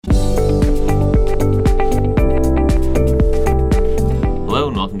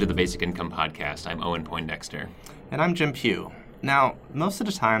Basic Income Podcast. I'm Owen Poindexter. And I'm Jim Pugh. Now, most of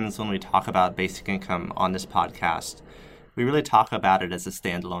the times when we talk about basic income on this podcast, we really talk about it as a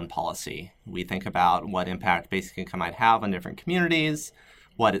standalone policy. We think about what impact basic income might have on different communities,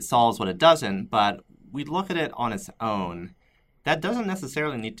 what it solves, what it doesn't, but we look at it on its own. That doesn't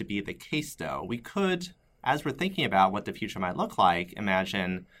necessarily need to be the case, though. We could, as we're thinking about what the future might look like,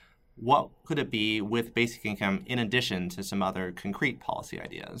 imagine what could it be with basic income in addition to some other concrete policy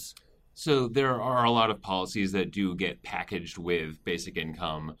ideas. So there are a lot of policies that do get packaged with basic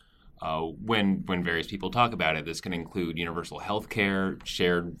income when various people talk about it. This can include universal health care,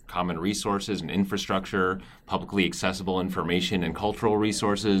 shared common resources and infrastructure, publicly accessible information and cultural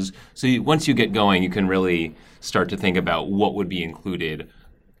resources. So once you get going, you can really start to think about what would be included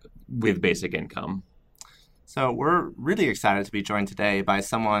with basic income. So we're really excited to be joined today by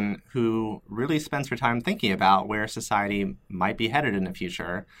someone who really spends her time thinking about where society might be headed in the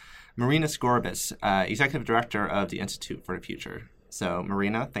future. Marina Gorbis, Executive Director of the Institute for the Future. So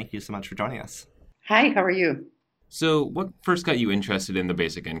Marina, thank you so much for joining us. Hi, how are you? So what first got you interested in the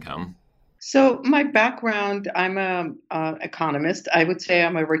basic income? So my background, I'm an economist. I would say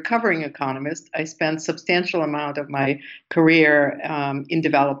I'm a recovering economist. I spent a substantial amount of my career in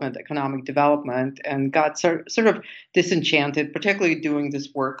development, economic development, and got sort of disenchanted, particularly doing this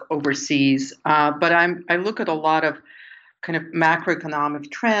work overseas. But I look at a lot of kind of macroeconomic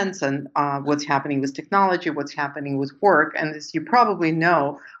trends and what's happening with technology, what's happening with work. And as you probably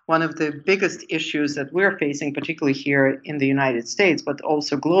know, one of the biggest issues that we're facing, particularly here in the United States, but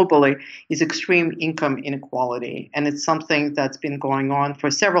also globally, is extreme income inequality. And it's something that's been going on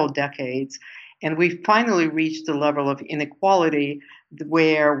for several decades. And we've finally reached the level of inequality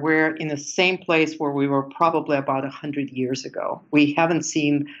where we're in the same place where we were probably about 100 years ago. We haven't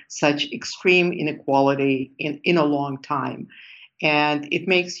seen such extreme inequality in a long time. And it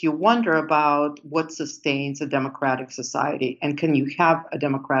makes you wonder about what sustains a democratic society. And can you have a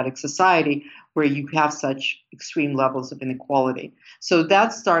democratic society where you have such extreme levels of inequality? So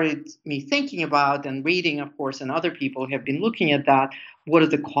that started me thinking about and reading, of course, and other people have been looking at that. What are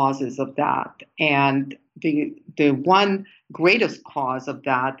the causes of that? And the one greatest cause of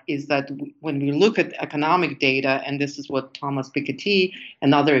that is that when we look at economic data, and this is what Thomas Piketty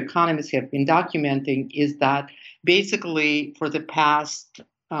and other economists have been documenting, is that basically for the past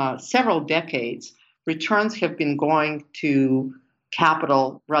several decades, returns have been going to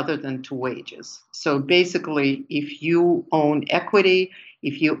capital rather than to wages. So basically, if you own equity,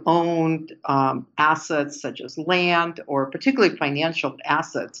 if you own assets such as land or particularly financial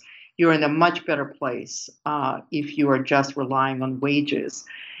assets, you're in a much better place if you are just relying on wages.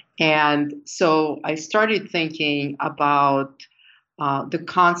 And so I started thinking about the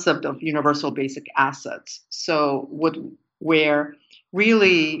concept of universal basic assets. So where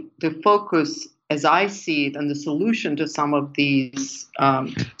really the focus, as I see it, and the solution to some of this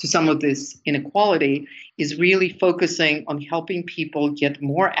inequality is really focusing on helping people get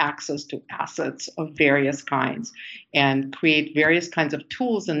more access to assets of various kinds and create various kinds of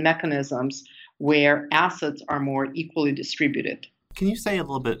tools and mechanisms where assets are more equally distributed. Can you say a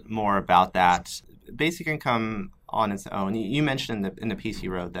little bit more about that? Basic income on its own, you mentioned in the piece you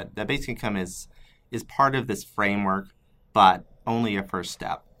wrote that basic income is part of this framework, but only a first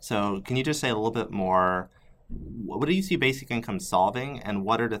step. So can you just say a little bit more, what do you see basic income solving, and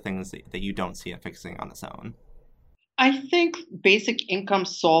what are the things that you don't see it fixing on its own? I think basic income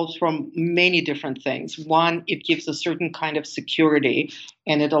solves from many different things. One, it gives a certain kind of security,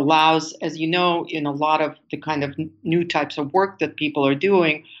 and it allows, as you know, in a lot of the kind of new types of work that people are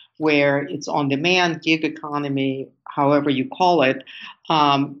doing, where it's on demand, gig economy, however you call it,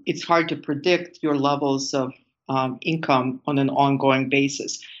 it's hard to predict your levels of income on an ongoing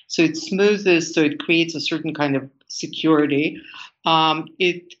basis. So it smooths this, so it creates a certain kind of security.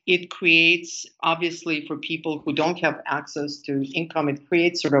 It creates, obviously, for people who don't have access to income, it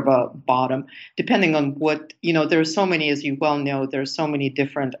creates sort of a bottom, depending on what, there are so many, as you well know, there are so many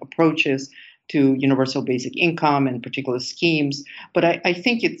different approaches to universal basic income and particular schemes. But I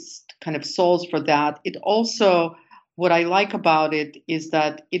think it's kind of solves for that. It also, what I like about it is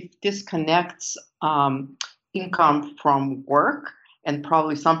that it disconnects income from work. And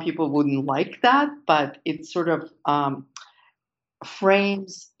probably some people wouldn't like that, but it sort of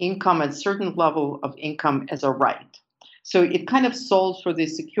frames income at a certain level of income as a right. So it kind of solves for the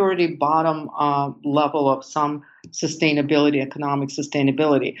security bottom level of some sustainability, economic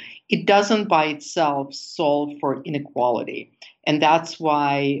sustainability. It doesn't by itself solve for inequality. And that's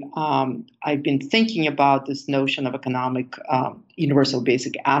why I've been thinking about this notion of economic universal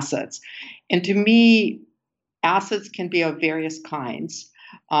basic assets. And to me, assets can be of various kinds.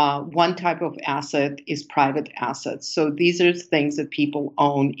 One type of asset is private assets. So these are things that people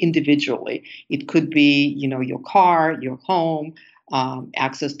own individually. It could be, your car, your home,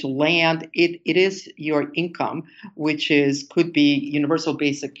 access to land. It is your income, which could be universal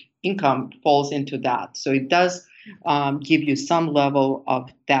basic income falls into that. So it does give you some level of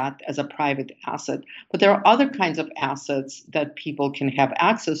that as a private asset. But there are other kinds of assets that people can have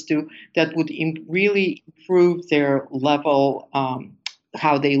access to that would really improve their level,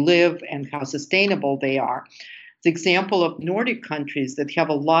 how they live and how sustainable they are. The example of Nordic countries that have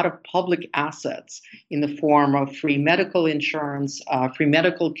a lot of public assets in the form of free medical insurance, free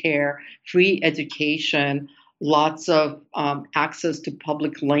medical care, free education, lots of access to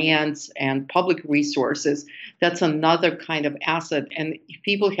public lands and public resources. That's another kind of asset. And if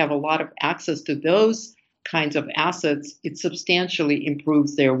people have a lot of access to those kinds of assets, it substantially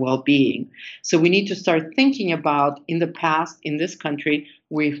improves their well-being. So we need to start thinking about, in the past, in this country,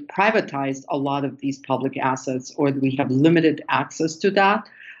 we've privatized a lot of these public assets, or we have limited access to that.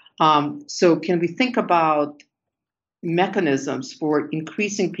 So can we think about mechanisms for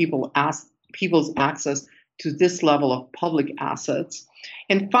increasing people's access to this level of public assets?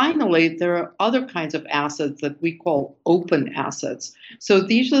 And finally, there are other kinds of assets that we call open assets. So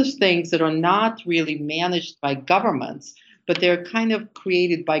these are things that are not really managed by governments, but they're kind of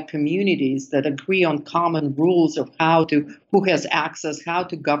created by communities that agree on common rules of who has access, how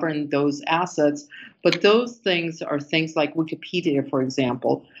to govern those assets. But those things are things like Wikipedia, for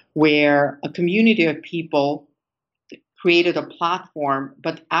example, where a community of people created a platform,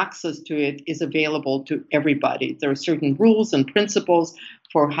 but access to it is available to everybody. There are certain rules and principles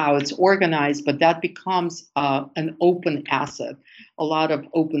for how it's organized, but that becomes an open asset. A lot of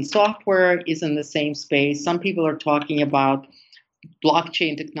open software is in the same space. Some people are talking about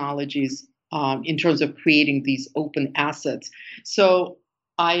blockchain technologies in terms of creating these open assets. So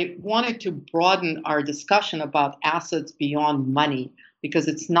I wanted to broaden our discussion about assets beyond money, because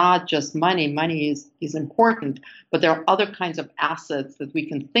it's not just money. Money is important, but there are other kinds of assets that we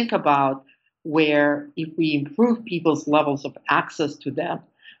can think about where if we improve people's levels of access to them,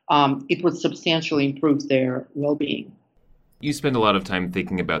 it would substantially improve their well-being. You spend a lot of time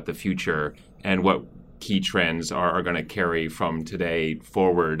thinking about the future and what key trends are going to carry from today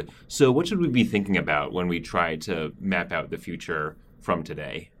forward. So what should we be thinking about when we try to map out the future from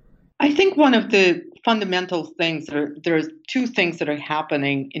today? I think one of the fundamental things, there's two things that are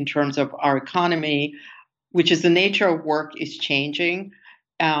happening in terms of our economy, which is the nature of work is changing.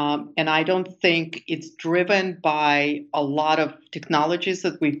 And I don't think it's driven by a lot of technologies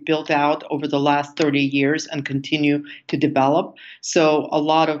that we've built out over the last 30 years and continue to develop. So a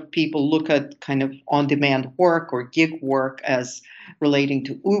lot of people look at kind of on-demand work or gig work as relating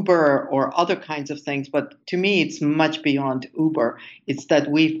to Uber or other kinds of things. But to me, it's much beyond Uber. It's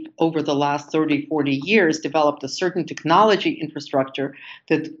that we've, over the last 30, 40 years, developed a certain technology infrastructure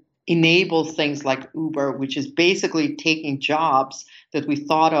that enables things like Uber, which is basically taking jobs that we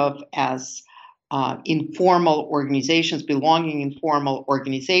thought of as informal organizations, belonging in formal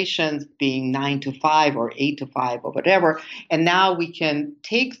organizations, being 9 to 5 or 8 to 5 or whatever. And now we can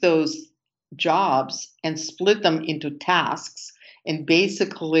take those jobs and split them into tasks and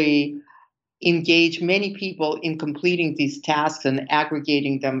basically engage many people in completing these tasks and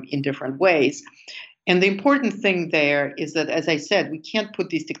aggregating them in different ways. And the important thing there is that, as I said, we can't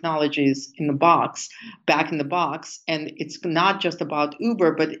put these technologies back in the box. And it's not just about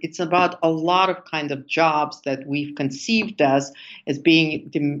Uber, but it's about a lot of kind of jobs that we've conceived as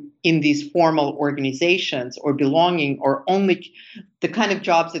being in these formal organizations or belonging, or only the kind of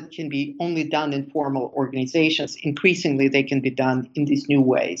jobs that can be only done in formal organizations. Increasingly, they can be done in these new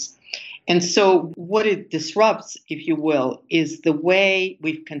ways. And so what it disrupts, if you will, is the way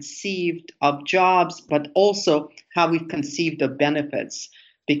we've conceived of jobs, but also how we've conceived of benefits,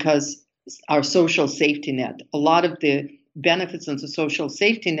 because our social safety net, a lot of the benefits in the social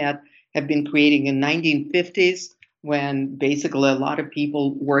safety net have been created in the 1950s, when basically a lot of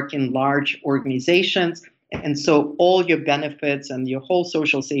people work in large organizations. And so all your benefits and your whole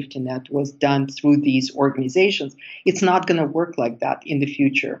social safety net was done through these organizations. It's not going to work like that in the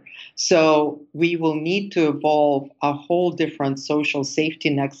future. So we will need to evolve a whole different social safety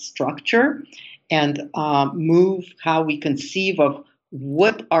net structure and move how we conceive of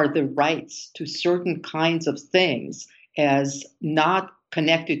what are the rights to certain kinds of things as not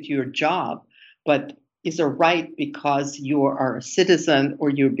connected to your job, but is a right because you are a citizen or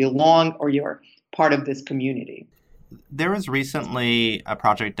you belong or you're part of this community. There was recently a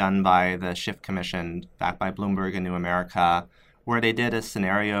project done by the Schiff Commission, backed by Bloomberg and New America, where they did a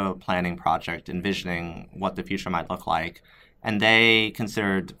scenario planning project envisioning what the future might look like. And they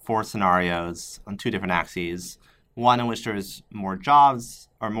considered four scenarios on two different axes. One in which there's more jobs,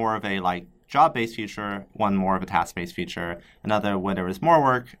 or more of a job-based future, one more of a task-based future, another where there was more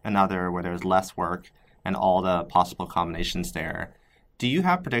work, another where there was less work, and all the possible combinations there. Do you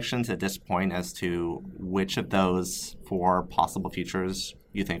have predictions at this point as to which of those four possible futures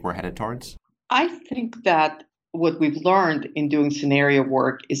you think we're headed towards? I think that what we've learned in doing scenario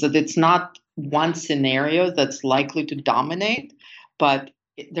work is that it's not one scenario that's likely to dominate, but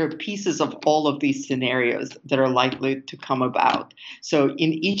there are pieces of all of these scenarios that are likely to come about. So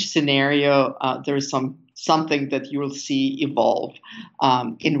in each scenario, there's something that you will see evolve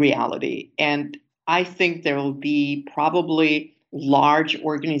in reality. And I think there will be probably large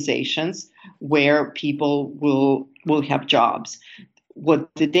organizations where people will have jobs. What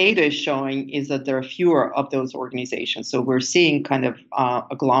the data is showing is that there are fewer of those organizations. So we're seeing kind of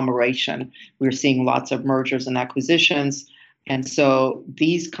agglomeration. We're seeing lots of mergers and acquisitions. And so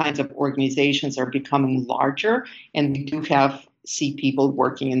these kinds of organizations are becoming larger, and we do see people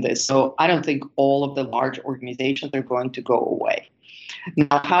working in this. So I don't think all of the large organizations are going to go away.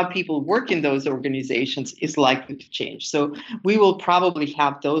 Now, how people work in those organizations is likely to change. So we will probably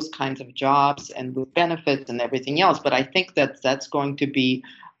have those kinds of jobs and with benefits and everything else. But I think that that's going to be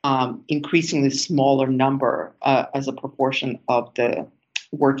increasingly smaller number as a proportion of the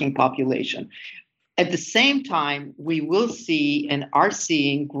working population. At the same time, we will see and are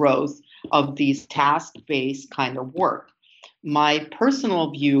seeing growth of these task-based kind of work. My personal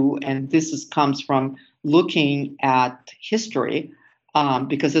view, and this comes from looking at history,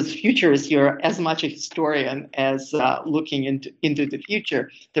 because as futurists, you're as much a historian as looking into the future.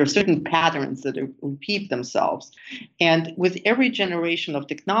 There are certain patterns that repeat themselves. And with every generation of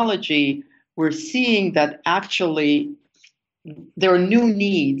technology, we're seeing that actually there are new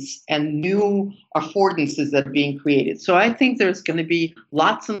needs and new affordances that are being created. So I think there's going to be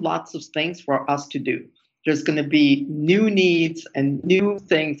lots and lots of things for us to do. There's going to be new needs and new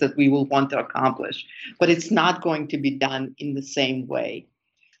things that we will want to accomplish, but it's not going to be done in the same way.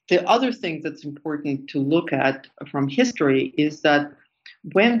 The other thing that's important to look at from history is that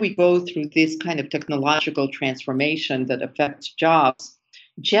when we go through this kind of technological transformation that affects jobs,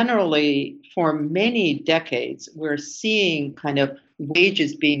 generally for many decades, we're seeing kind of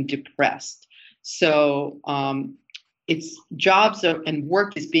wages being depressed. So it's jobs and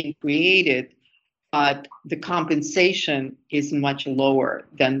work is being created, but the compensation is much lower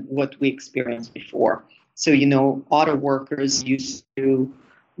than what we experienced before. So, auto workers used to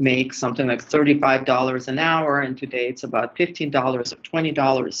make something like $35 an hour, and today it's about $15 or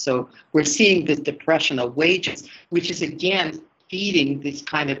 $20. So we're seeing this depression of wages, which is, again, feeding this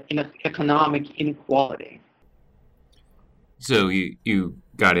kind of economic inequality. So you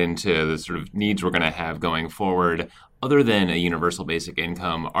got into the sort of needs we're going to have going forward. Other than a universal basic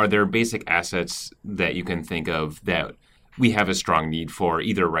income, are there basic assets that you can think of that we have a strong need for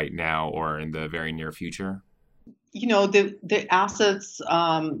either right now or in the very near future? The assets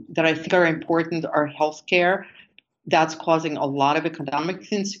that I think are important are healthcare. That's causing a lot of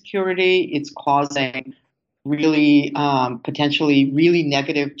economic insecurity. It's causing really potentially really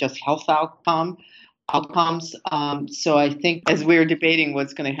negative just health outcomes. So I think as we're debating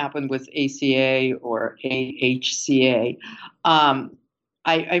what's going to happen with ACA or AHCA,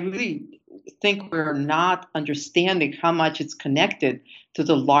 I really think we're not understanding how much it's connected to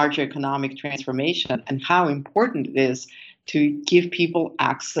the larger economic transformation and how important it is to give people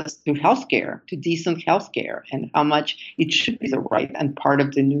access to healthcare, to decent healthcare, and how much it should be the right and part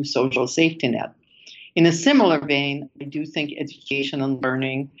of the new social safety net. In a similar vein, I do think education and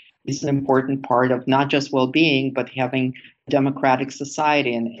learning is an important part of not just well-being, but having a democratic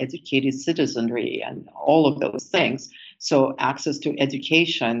society and educated citizenry and all of those things. So access to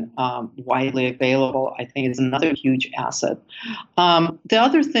education, widely available, I think is another huge asset. The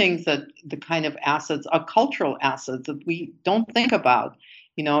other things that the kind of assets are cultural assets that we don't think about.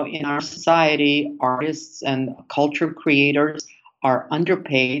 In our society, artists and culture creators are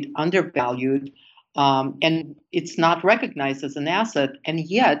underpaid, undervalued, and it's not recognized as an asset. And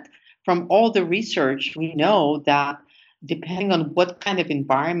yet, from all the research, we know that depending on what kind of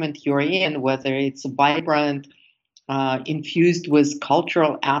environment you're in, whether it's vibrant, infused with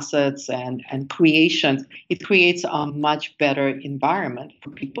cultural assets and creations, it creates a much better environment for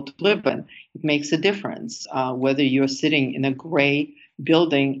people to live in. It makes a difference whether you're sitting in a gray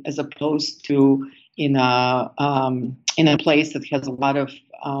building as opposed to in a place that has a lot of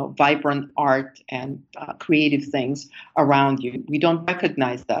vibrant art and creative things around you. We don't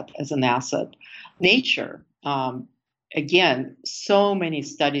recognize that as an asset. Nature, again, so many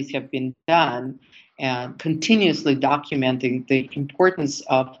studies have been done, and continuously documenting the importance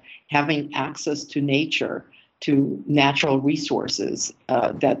of having access to nature, to natural resources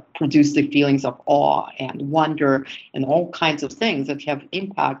that produce the feelings of awe and wonder and all kinds of things that have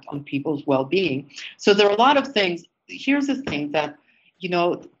impact on people's well-being. So there are a lot of things. Here's the thing that,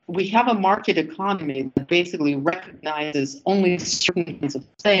 we have a market economy that basically recognizes only certain kinds of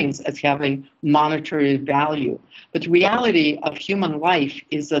things as having monetary value. But the reality of human life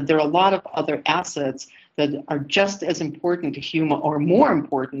is that there are a lot of other assets that are just as important to human, or more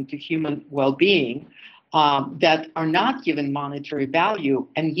important to human well-being, that are not given monetary value,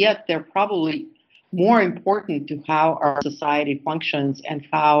 and yet they're probably more important to how our society functions and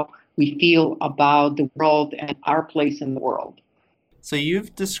how we feel about the world and our place in the world. So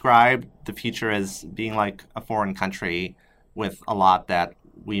you've described the future as being like a foreign country with a lot that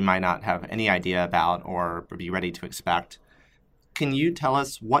we might not have any idea about or be ready to expect. Can you tell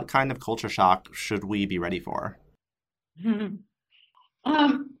us what kind of culture shock should we be ready for? I'm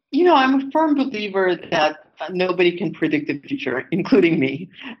a firm believer that nobody can predict the future, including me.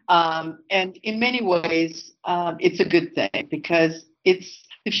 And in many ways, it's a good thing because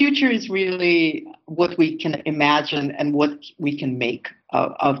the future is really what we can imagine and what we can make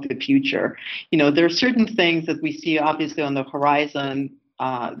of the future. There are certain things that we see obviously on the horizon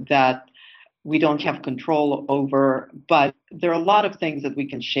that we don't have control over, but there are a lot of things that we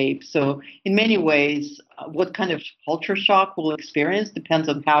can shape. So in many ways, what kind of culture shock we'll experience depends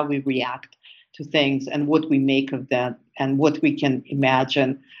on how we react to things and what we make of them and what we can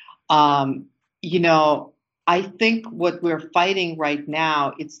imagine. I think what we're fighting right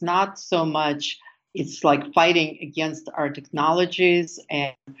now, it's not so much, it's like fighting against our technologies,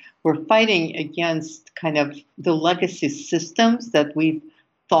 and we're fighting against kind of the legacy systems that we've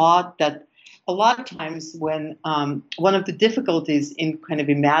thought that a lot of times when one of the difficulties in kind of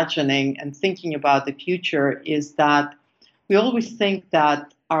imagining and thinking about the future is that we always think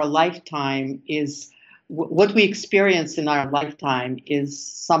that our lifetime is what we experience in our lifetime is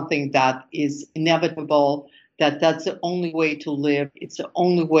something that is inevitable, that's the only way to live. It's the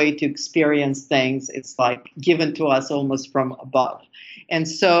only way to experience things. It's like given to us almost from above. And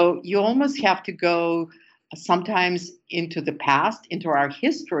so you almost have to go sometimes into the past, into our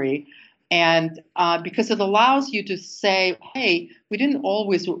history, and because it allows you to say, hey, we didn't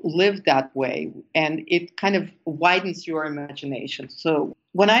always live that way. And it kind of widens your imagination. So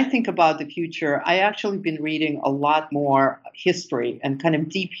when I think about the future, I actually been reading a lot more history and kind of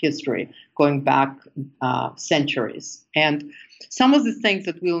deep history going back centuries. And some of the things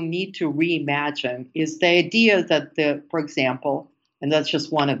that we'll need to reimagine is the idea that, for example, and that's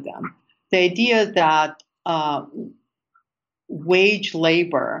just one of them, the idea that wage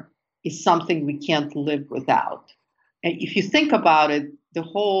labor is something we can't live without. And if you think about it, the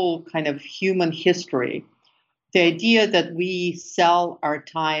whole kind of human history, the idea that we sell our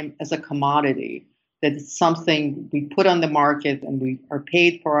time as a commodity, that it's something we put on the market and we are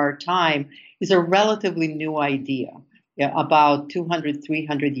paid for our time, is a relatively new idea, about 200,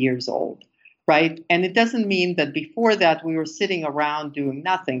 300 years old, right? And it doesn't mean that before that we were sitting around doing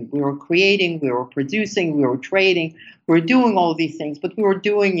nothing. We were creating, we were producing, we were trading, we were doing all these things, but we were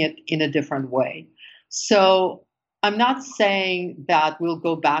doing it in a different way. So I'm not saying that we'll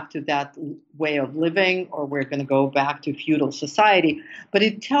go back to that way of living or we're going to go back to feudal society, but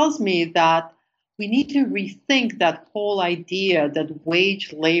it tells me that we need to rethink that whole idea that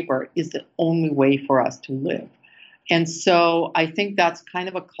wage labor is the only way for us to live. And so I think that's kind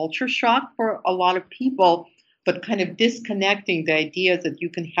of a culture shock for a lot of people, but kind of disconnecting the idea that you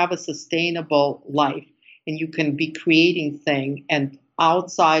can have a sustainable life and you can be creating things and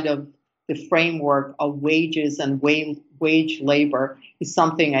outside of the framework of wages and wage labor is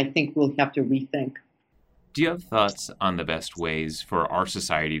something I think we'll have to rethink. Do you have thoughts on the best ways for our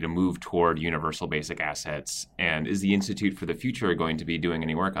society to move toward universal basic assets? And is the Institute for the Future going to be doing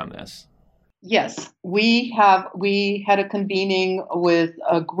any work on this? Yes, we had a convening with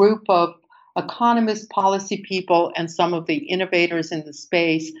a group of economists, policy people, and some of the innovators in the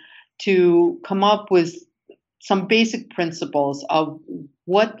space to come up with some basic principles of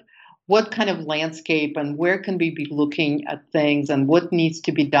what kind of landscape and where can we be looking at things and what needs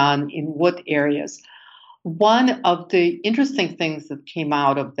to be done in what areas. One of the interesting things that came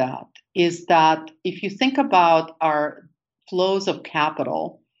out of that is that if you think about our flows of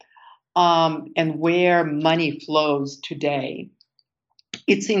capital and where money flows today,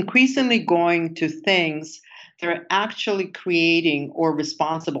 it's increasingly going to things that are actually creating or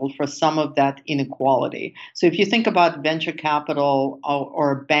responsible for some of that inequality. So if you think about venture capital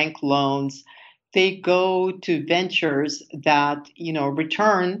or bank loans, they go to ventures that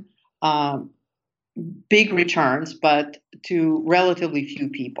return big returns, but to relatively few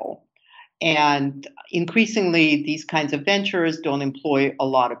people. And increasingly, these kinds of ventures don't employ a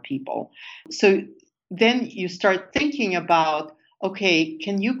lot of people. So then you start thinking about, okay,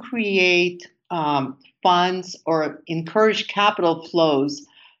 can you create funds or encourage capital flows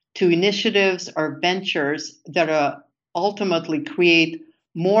to initiatives or ventures that ultimately create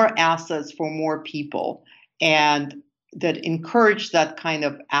more assets for more people and that encourage that kind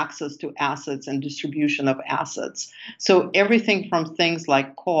of access to assets and distribution of assets. So everything from things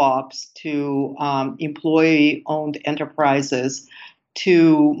like co-ops to employee-owned enterprises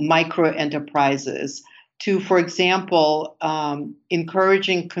to micro enterprises to, for example,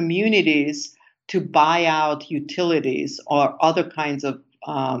 encouraging communities to buy out utilities or other kinds of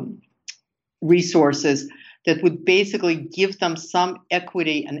resources that would basically give them some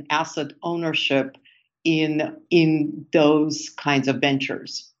equity and asset ownership in those kinds of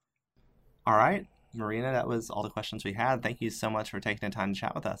ventures. All right, Marina, that was all the questions we had. Thank you so much for taking the time to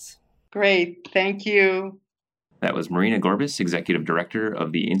chat with us. Great. Thank you. That was Marina Gorbis, Executive Director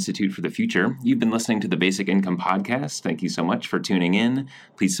of the Institute for the Future. You've been listening to the Basic Income Podcast. Thank you so much for tuning in.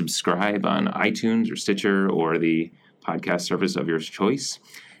 Please subscribe on iTunes or Stitcher or the podcast service of your choice.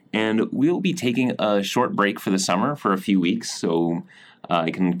 And we'll be taking a short break for the summer for a few weeks, so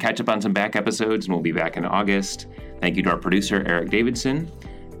you can catch up on some back episodes, and we'll be back in August. Thank you to our producer, Eric Davidson,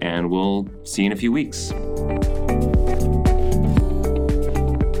 and we'll see you in a few weeks.